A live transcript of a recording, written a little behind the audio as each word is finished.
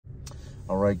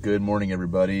All right, good morning,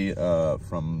 everybody,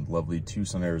 from lovely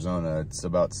Tucson, Arizona. It's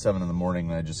about 7 in the morning,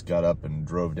 and I just got up and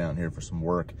drove down here for some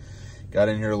work. Got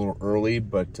in here a little early,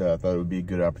 but thought it would be a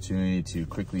good opportunity to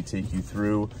quickly take you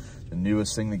through the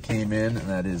newest thing that came in, and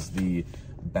that is the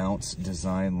Bounce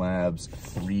Design Labs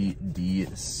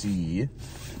 3DC.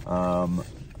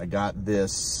 I got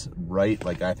this right,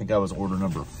 I think I was order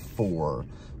number 4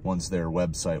 once their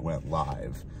website went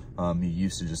live. You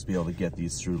used to just be able to get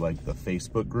these through the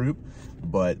Facebook group,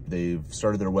 but they've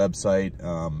started their website,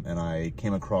 and I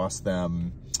came across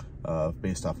them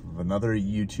based off of another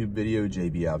YouTube video,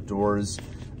 JB Outdoors,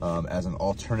 as an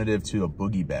alternative to a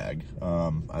boogie bag.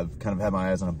 I've kind of had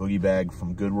my eyes on a boogie bag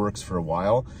from GoodWorks for a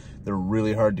while. They're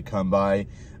really hard to come by.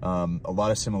 A lot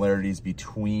of similarities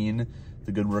between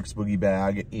the GoodWorks boogie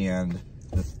bag and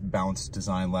the Bounce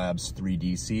Design Labs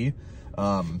 3DC.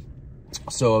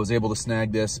 So I was able to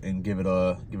snag this and give it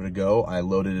a go. I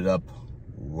loaded it up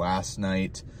last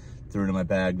night, threw it in my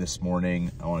bag this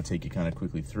morning. I want to take you kind of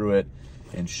quickly through it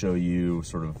and show you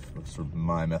sort of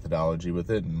my methodology with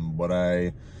it and what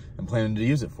I am planning to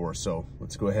use it for. So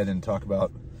let's go ahead and talk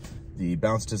about the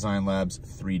Bounce Design Labs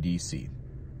 3DC.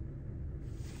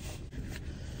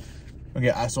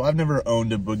 Okay, so I've never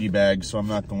owned a boogie bag, so I'm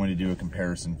not going to do a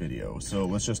comparison video. So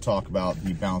let's just talk about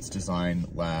the Bounce Design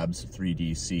Labs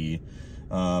 3DC.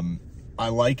 I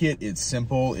like it. It's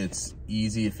simple, it's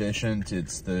easy, efficient,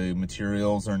 the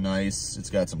materials are nice,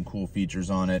 it's got some cool features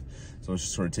on it. So let's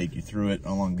just sort of take you through it.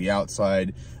 Along the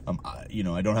outside, I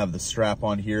don't have the strap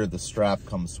on here. The strap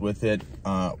comes with it.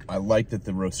 I like that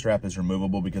the strap is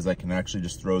removable because I can actually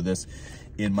just throw this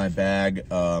in my bag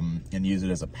and use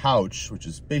it as a pouch, which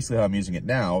is basically how I'm using it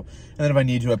now. And then if I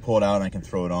need to, I pull it out and I can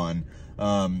throw it on.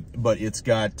 But it's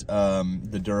got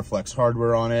the Duraflex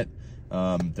hardware on it.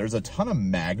 There's a ton of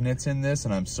magnets in this,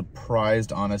 and I'm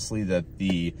surprised, honestly, that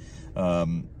the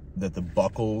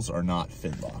buckles are not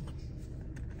Fidlock.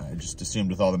 I just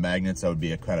assumed with all the magnets that would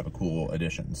be a kind of a cool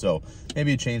addition. So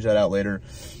maybe change that out later.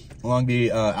 Along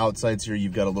the outsides here,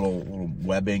 you've got a little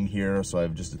webbing here, so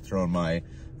I've just thrown my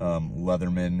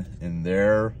Leatherman in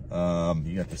there.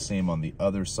 You got the same on the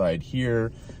other side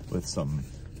here with some,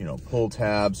 pull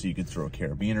tabs, so you could throw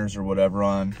carabiners or whatever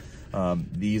on.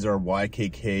 These are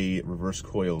YKK reverse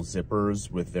coil zippers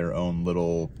with their own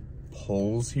little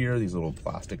pulls here, these little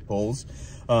plastic pulls.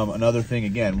 Another thing,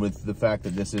 again, with the fact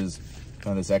that this is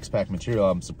this X-Pac material,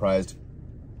 I'm surprised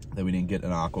that we didn't get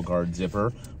an AquaGuard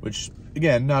zipper, which,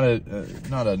 again, not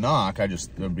a knock. It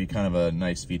would be kind of a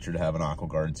nice feature to have an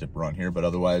AquaGuard zipper on here, but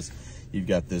otherwise, you've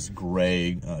got this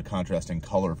gray contrasting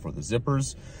color for the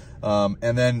zippers.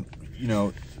 And then,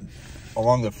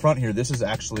 along the front here, this is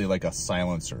actually like a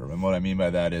silencer. And what I mean by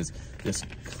that is this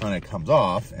kind of comes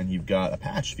off and you've got a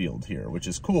patch field here, which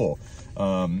is cool.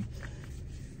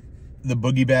 The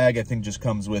boogie bag, I think, just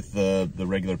comes with the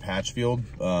regular patch field.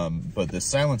 But the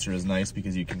silencer is nice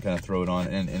because you can kind of throw it on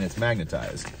and it's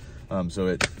magnetized. So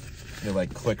it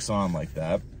clicks on like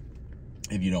that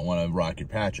if you don't want to rock your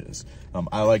patches.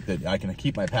 I like that I can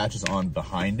keep my patches on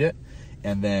behind it.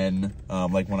 And then,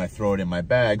 when I throw it in my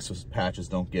bag, so patches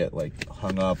don't get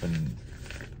hung up, and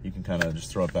you can kind of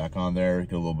just throw it back on there,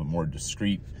 get a little bit more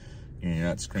discreet. You're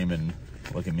not screaming,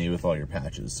 "Look at me" with all your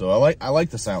patches. So I like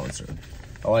the silencer.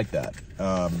 I like that.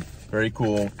 Very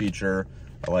cool feature.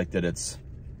 I like that it's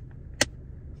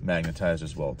magnetized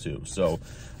as well too. So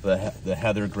the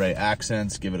heather gray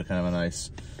accents give it a kind of a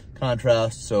nice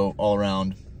contrast. So all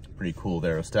around, pretty cool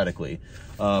there aesthetically.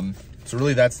 So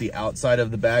really that's the outside of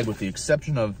the bag with the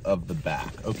exception of the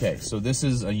back. Okay, so this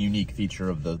is a unique feature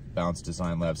of the Bounce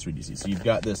Design Labs 3DC. So you've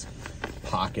got this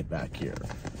pocket back here.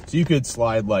 So you could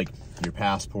slide your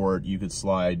passport, you could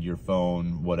slide your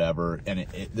phone, whatever, and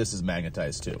this is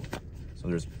magnetized too. So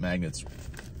there's magnets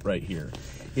right here.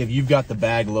 If you've got the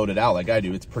bag loaded out like I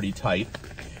do, it's pretty tight,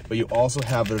 but you also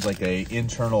have, there's a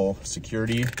internal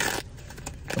security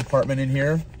compartment in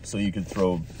here. So you could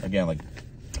throw, again,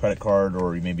 credit card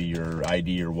or maybe your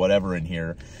ID or whatever in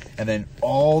here. And then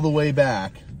all the way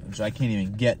back, which I can't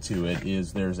even get to it,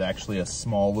 is there's actually a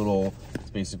small little,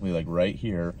 it's basically right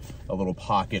here, a little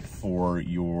pocket for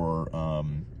your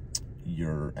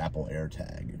Apple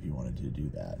AirTag if you wanted to do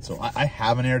that. So I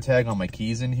have an AirTag on my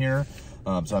keys in here,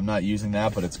 so I'm not using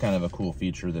that, but it's kind of a cool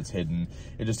feature that's hidden.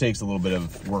 It just takes a little bit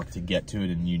of work to get to it,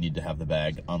 and you need to have the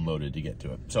bag unloaded to get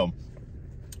to it. So,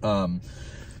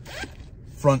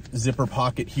 front zipper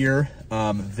pocket here.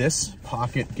 This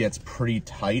pocket gets pretty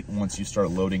tight once you start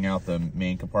loading out the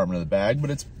main compartment of the bag,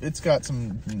 but it's got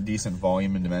some decent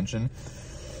volume and dimension.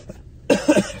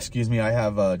 Excuse me, I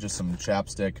have just some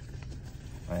chapstick.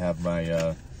 I have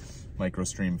my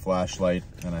MicroStream flashlight,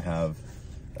 and I have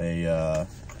a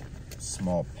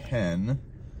small pen,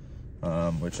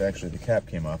 which actually the cap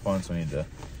came off on, so I need to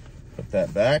put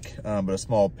that back, but a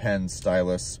small pen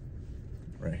stylus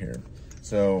right here.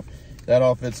 So that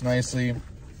all fits nicely.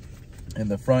 In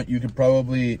the front, you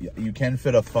can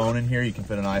fit a phone in here. You can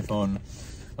fit an iPhone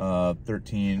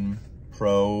 13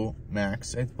 Pro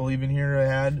Max, I believe, in here I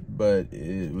had, but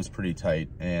it was pretty tight.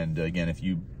 And again, if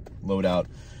you load out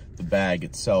the bag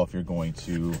itself, you're going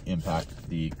to impact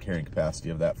the carrying capacity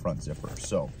of that front zipper.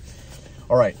 So,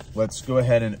 all right, let's go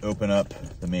ahead and open up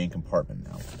the main compartment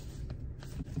now.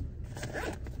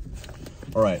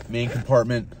 All right, main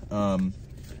compartment.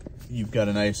 You've got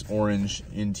a nice orange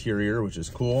interior, which is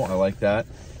cool. I like that.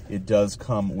 It does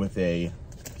come with a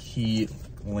key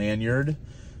lanyard.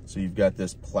 So you've got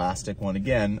this plastic one.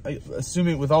 Again,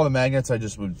 assuming with all the magnets, I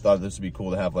just thought this would be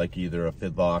cool to have like either a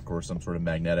fidlock or some sort of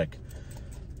magnetic,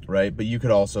 right? But you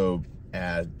could also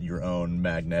add your own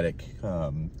magnetic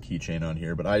keychain on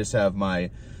here. But I just have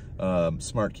my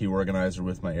smart key organizer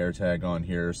with my AirTag on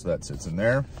here, so that sits in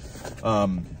there.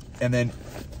 And then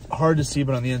hard to see,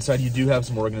 but on the inside you do have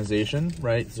some organization,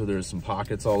 right? So there's some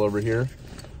pockets all over here.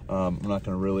 I'm not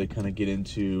going to really kind of get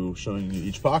into showing you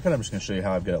each pocket. I'm just going to show you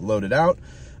how I've got it loaded out.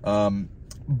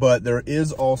 But there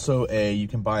is also you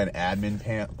can buy an admin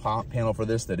panel for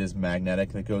this that is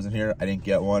magnetic that goes in here. I didn't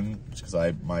get one just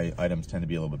because my items tend to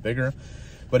be a little bit bigger.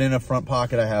 But in a front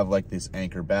pocket, I have like this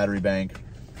Anker battery bank.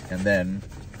 And then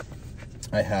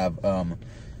I have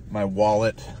my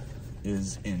wallet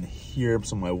is in here.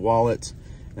 So my wallet,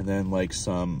 and then like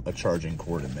a charging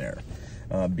cord in there.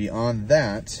 Beyond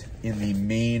that, in the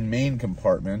main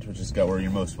compartment, which has got where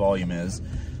your most volume is,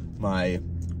 my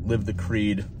Live the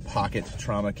Creed pocket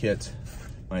trauma kit,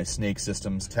 my Snake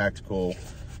Systems tactical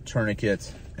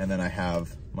tourniquet, and then I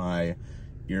have my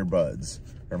earbuds,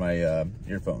 or my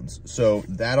earphones. So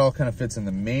that all kind of fits in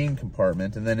the main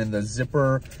compartment. And then in the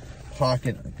zipper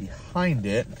pocket behind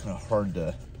it, kind of hard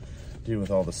to do with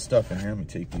all the stuff in here. Let me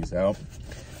take these out.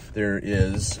 There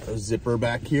is a zipper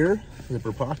back here,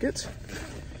 zipper pocket.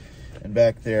 And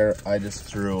back there, I just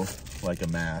threw like a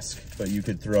mask, but you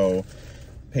could throw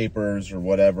papers or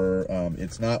whatever.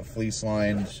 It's not fleece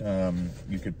lined.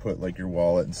 You could put like your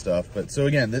wallet and stuff. But so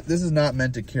again, this is not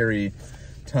meant to carry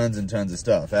tons and tons of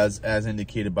stuff. As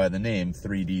indicated by the name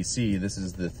 3DC, this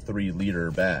is the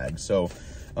 3-liter bag. So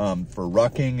for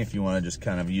rucking, if you want to just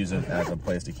kind of use it as a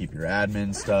place to keep your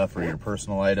admin stuff or your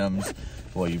personal items,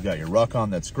 well, you've got your ruck on,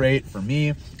 that's great. For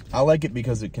me, I like it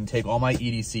because it can take all my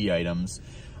EDC items.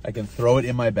 I can throw it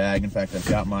in my bag. In fact, I've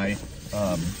got my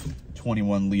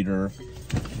 21-liter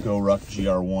GoRuck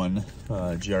GR1,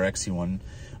 GRXC1.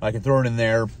 I can throw it in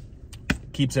there,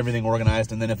 keeps everything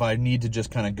organized, and then if I need to just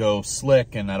kind of go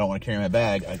slick and I don't want to carry my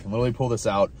bag, I can literally pull this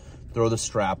out, throw the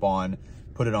strap on,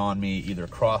 put it on me either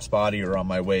crossbody or on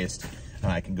my waist,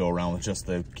 and I can go around with just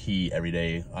the key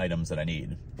everyday items that I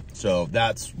need. So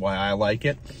that's why I like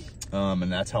it,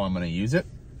 and that's how I'm going to use it.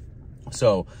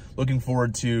 So looking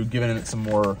forward to giving it some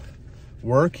more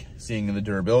work, seeing the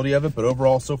durability of it, but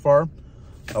overall so far,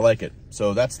 I like it.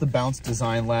 So that's the Bounce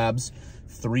Design Labs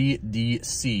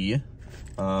 3DC.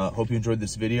 Hope you enjoyed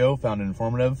this video, found it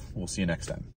informative. We'll see you next time.